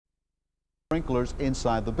sprinklers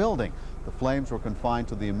inside the building. The flames were confined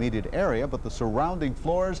to the immediate area, but the surrounding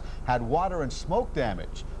floors had water and smoke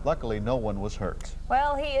damage. Luckily, no one was hurt.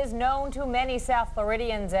 Well, he is known to many South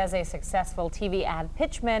Floridians as a successful TV ad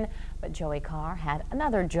pitchman, but Joey Carr had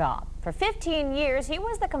another job. For 15 years, he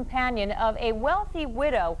was the companion of a wealthy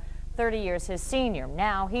widow, 30 years his senior.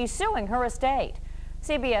 Now he's suing her estate.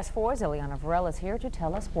 CBS 4's Ileana Varela is here to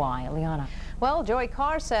tell us why. Ileana. Well, Joey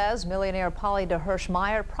Carr says millionaire de Hirsch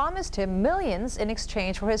Meyer promised him millions in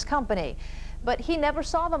exchange for his company. But he never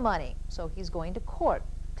saw the money, so he's going to court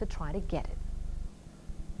to try to get it.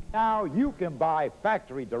 Now you can buy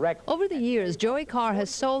factory direct. Over the years, Joey Carr has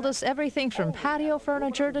sold us everything from patio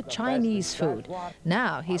furniture to Chinese food.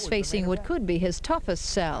 Now he's facing what could be his toughest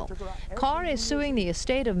sell. Carr is suing the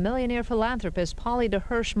estate of millionaire philanthropist de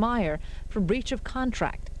Hirsch Meyer for breach of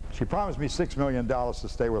contract. She promised me $6 million to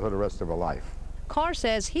stay with her the rest of her life. Carr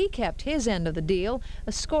says he kept his end of the deal,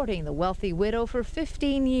 escorting the wealthy widow for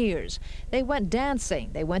 15 years. They went dancing,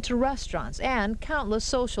 they went to restaurants, and countless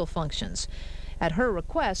social functions. At her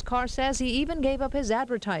request, Carr says he even gave up his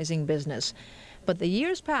advertising business. But the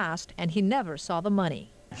years passed, and he never saw the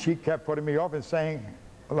money. She kept putting me off and saying,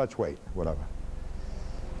 well, let's wait, whatever.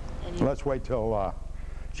 Let's wait till,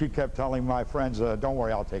 she kept telling my friends, don't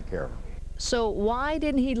worry, I'll take care of her. So why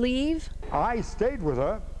didn't he leave? I stayed with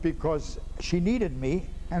her because she needed me,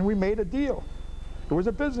 and we made a deal. It was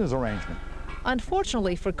a business arrangement.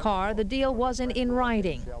 Unfortunately for Carr, the deal wasn't in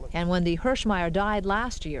writing. And when the Hirschmeyer died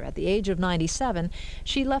last year at the age of 97,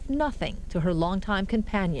 she left nothing to her longtime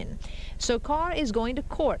companion. So Carr is going to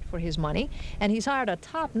court for his money, and he's hired a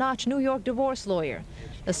top-notch New York divorce lawyer,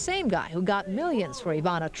 the same guy who got millions for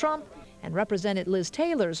Ivana Trump and represented Liz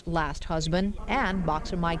Taylor's last husband and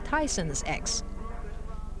boxer Mike Tyson's ex.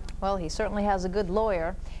 Well, he certainly has a good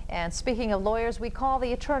lawyer. And speaking of lawyers, we call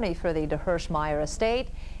the attorney for the de Hirsch Meyer estate.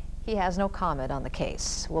 He has no comment on the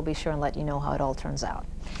case. We'll be sure and let you know how it all turns out.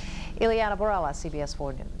 Ileana Varela, CBS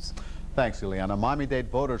 4 News. Thanks, Ileana.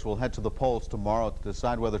 Miami-Dade voters will head to the polls tomorrow to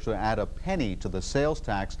decide whether to add a penny to the sales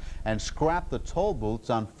tax and scrap the toll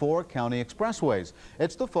booths on 4 county expressways.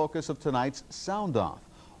 It's the focus of tonight's Sound Off.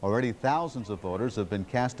 Already thousands of voters have been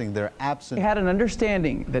casting their absent. They had an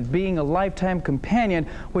understanding that being a lifetime companion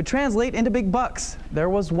would translate into big bucks. There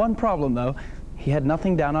was one problem, though. He had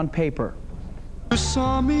nothing down on paper. You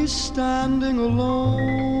saw me standing alone.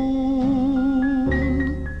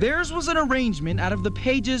 Theirs was an arrangement out of the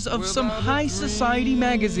pages of some high society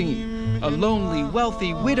magazine. A lonely,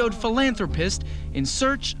 wealthy, widowed philanthropist in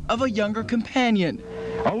search of a younger companion.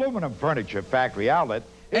 Aluminum Furniture Factory Outlet.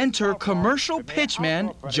 Enter commercial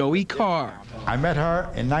pitchman Joey Carr. I met her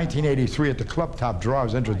in 1983 at the Club Top Draw. I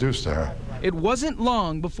was introduced to her. It wasn't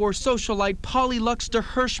long before socialite Lux de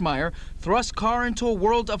Hirsch thrust Carr into a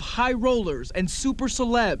world of high rollers and super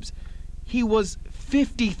celebs. He was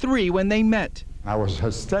 53 when they met. I was her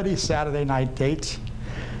steady Saturday night date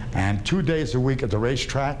and 2 days a week at the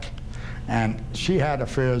racetrack, and she had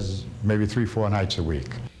affairs maybe 3-4 nights a week.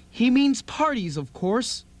 He means parties, of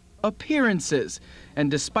course, appearances. And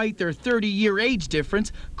despite their 30-year age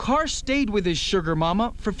difference, Carr stayed with his sugar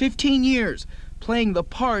mama for 15 years, playing the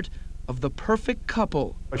part of the perfect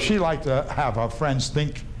couple. She liked to have her friends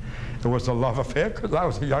think it was a love affair because I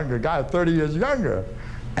was a younger guy, 30 years younger.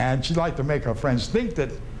 And she liked to make her friends think that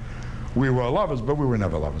we were lovers, but we were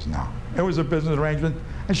never lovers, no. It was a business arrangement,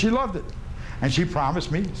 and she loved it. And she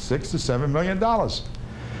promised me $6 to $7 million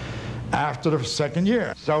after the second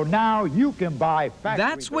year. So now you can buy factory.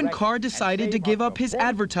 That's when Carr decided to give up his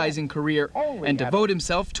advertising career and devote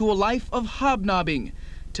himself to a life of hobnobbing.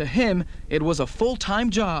 To him, it was a full-time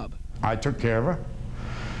job. I took care of her.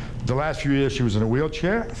 The last few years she was in a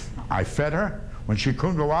wheelchair. I fed her. When she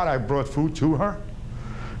couldn't go out, I brought food to her.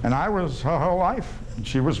 And I was her whole life. And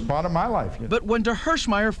she was part of my life. You know? But when de Hirsch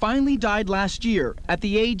finally died last year, at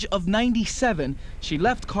the age of 97, she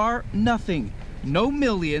left Carr nothing. No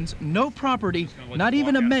millions, no property, not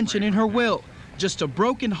even a mention in her will. Just a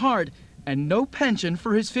broken heart and no pension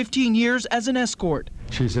for his 15 years as an escort.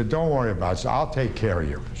 She said, don't worry about it. I'll take care of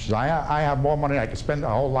you. She said, I have more money I can spend a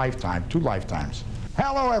whole lifetime, 2 lifetimes.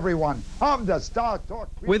 Hello, everyone. I'm the Star Talk.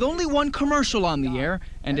 With only one commercial on the air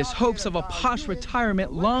and his hopes of a posh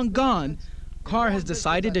retirement long gone, Carr has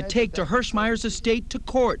decided to take de Hirsch estate to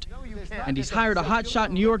court. And he's hired a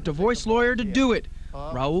hotshot New York divorce lawyer to do it,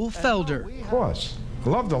 Raoul Felder. Of course.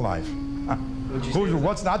 Love the life.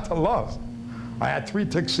 What's not to love? I had 3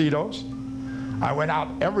 tuxedos. I went out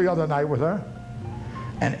every other night with her,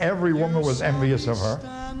 and every woman was envious of her.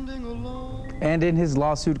 And in his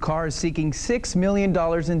lawsuit, Carr is seeking $6 million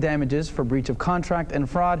in damages for breach of contract and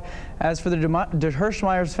fraud. As for the Hirsch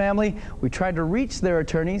Meyer's family, we tried to reach their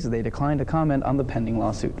attorneys. They declined to comment on the pending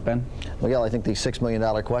lawsuit. Ben? Miguel, I think the $6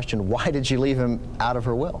 million question, why did she leave him out of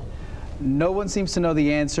her will? No one seems to know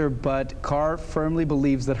the answer, but Carr firmly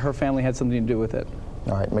believes that her family had something to do with it.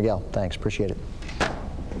 All right, Miguel, thanks. Appreciate it.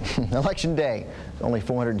 Election day, only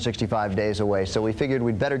 465 days away, so we figured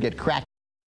we'd better get cracking.